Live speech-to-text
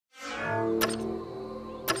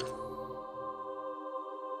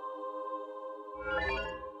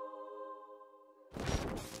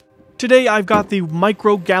Today I've got the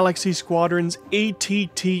Micro Galaxy Squadrons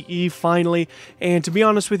ATTE finally, and to be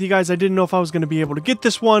honest with you guys, I didn't know if I was going to be able to get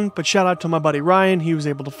this one, but shout out to my buddy Ryan, he was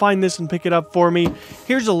able to find this and pick it up for me.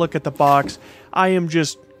 Here's a look at the box. I am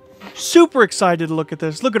just super excited to look at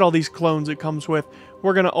this. Look at all these clones it comes with.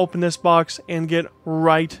 We're going to open this box and get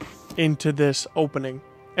right into this opening.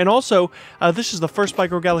 And also, this is the first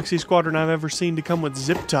Micro Galaxy Squadron I've ever seen to come with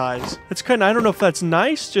zip ties. It's kind of, I don't know if that's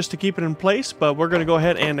nice, just to keep it in place, but we're going to go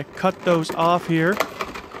ahead and cut those off here.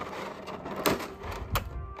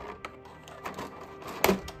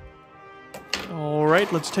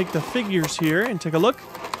 Alright, let's take the figures here and take a look.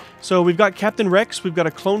 So we've got Captain Rex, we've got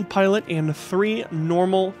a clone pilot, and 3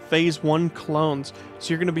 normal Phase 1 clones.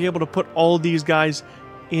 So you're going to be able to put all these guys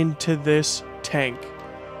into this tank.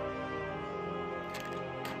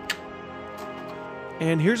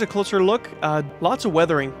 And here's a closer look. Lots of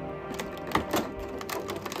weathering.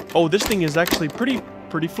 Oh, this thing is actually pretty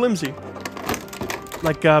flimsy.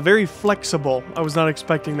 Like, very flexible. I was not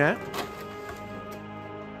expecting that.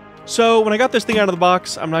 So, when I got this thing out of the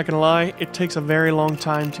box, I'm not gonna lie, it takes a very long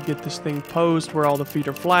time to get this thing posed where all the feet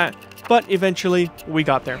are flat, but eventually, we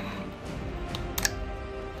got there.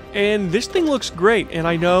 And this thing looks great, and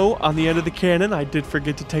I know on the end of the cannon I did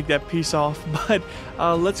forget to take that piece off, but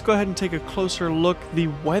let's go ahead and take a closer look. The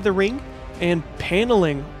weathering and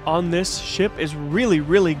paneling on this ship is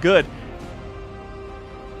really good.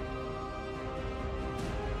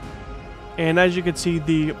 And as you can see,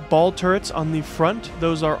 the ball turrets on the front,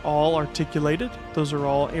 those are all articulated. Those are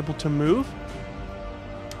all able to move.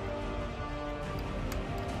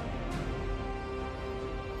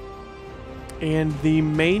 And the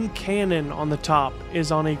main cannon on the top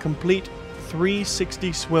is on a complete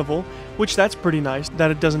 360 swivel, which that's pretty nice,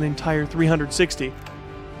 that it does an entire 360.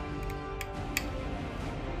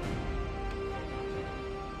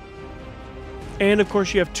 And of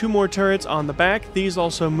course you have 2 more turrets on the back. These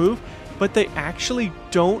also move, but they actually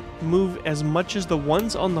don't move as much as the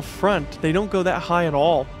ones on the front. They don't go that high at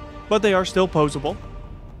all, but they are still posable.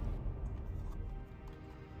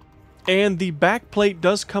 And the back plate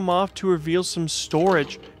does come off to reveal some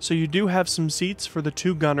storage, so you do have some seats for the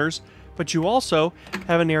 2 gunners, but you also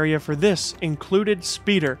have an area for this included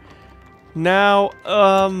speeder. Now,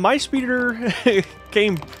 my speeder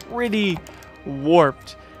came pretty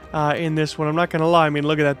warped in this one, I'm not gonna lie. I mean,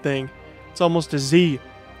 look at that thing. It's almost a Z.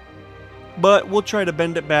 But we'll try to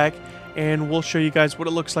bend it back, and we'll show you guys what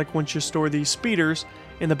it looks like once you store these speeders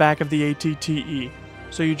in the back of the ATTE.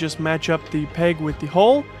 So you just match up the peg with the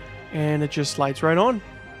hole, and it just slides right on.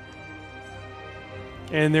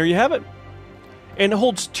 And there you have it. And it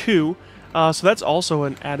holds 2, so that's also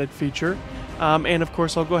an added feature. And of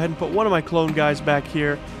course, I'll go ahead and put one of my clone guys back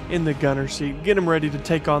here in the gunner seat, get him ready to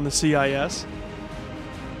take on the CIS.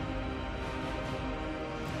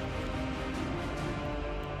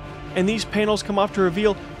 And these panels come off to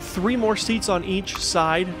reveal 3 more seats on each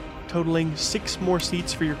side, totaling 6 more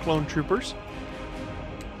seats for your clone troopers.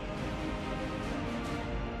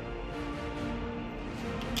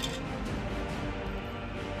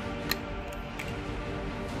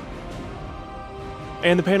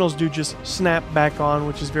 And the panels do just snap back on,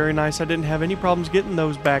 which is very nice. I didn't have any problems getting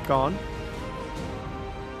those back on.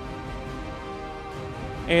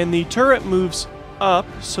 And the turret moves up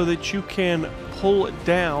so that you can pull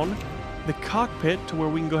down the cockpit to where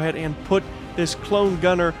we can go ahead and put this clone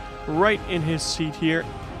gunner right in his seat here.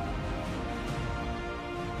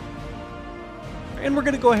 And we're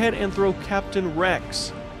going to go ahead and throw Captain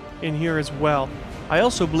Rex in here as well. I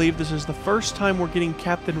also believe this is the first time we're getting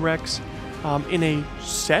Captain Rex in a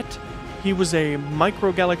set. He was a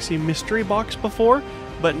Micro Galaxy mystery box before,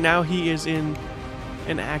 but now he is in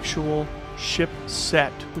an actual ship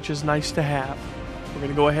set, which is nice to have. We're going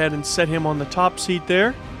to go ahead and set him on the top seat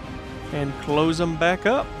there and close him back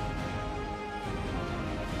up.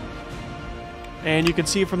 And you can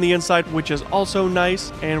see it from the inside, which is also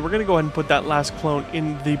nice. And we're going to go ahead and put that last clone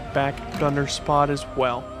in the back gunner spot as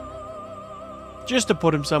well. Just to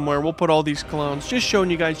put him somewhere, we'll put all these clones. Just showing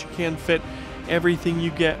you guys you can fit everything you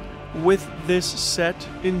get with this set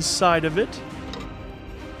inside of it.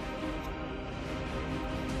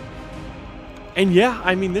 And yeah,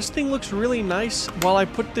 I mean, this thing looks really nice. While I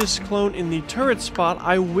put this clone in the turret spot,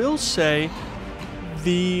 I will say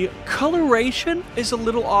the coloration is a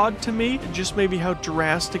little odd to me. Just maybe how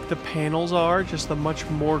drastic the panels are, just the much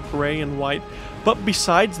more gray and white. But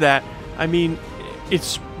besides that, I mean,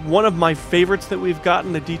 it's one of my favorites that we've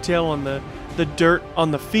gotten. The detail on the dirt on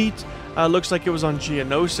the feet looks like it was on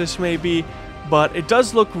Geonosis maybe, but it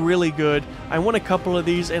does look really good. I want a couple of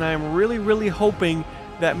these, and I'm really hoping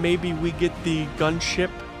that maybe we get the gunship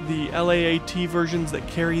the LAAT versions that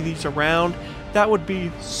carry these around. That would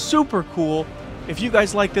be super cool. If you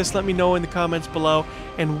guys like this, let me know in the comments below.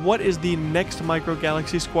 And what is the next Micro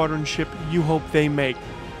Galaxy Squadron ship you hope they make?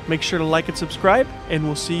 Make sure to like and subscribe, and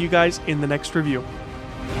we'll see you guys in the next review.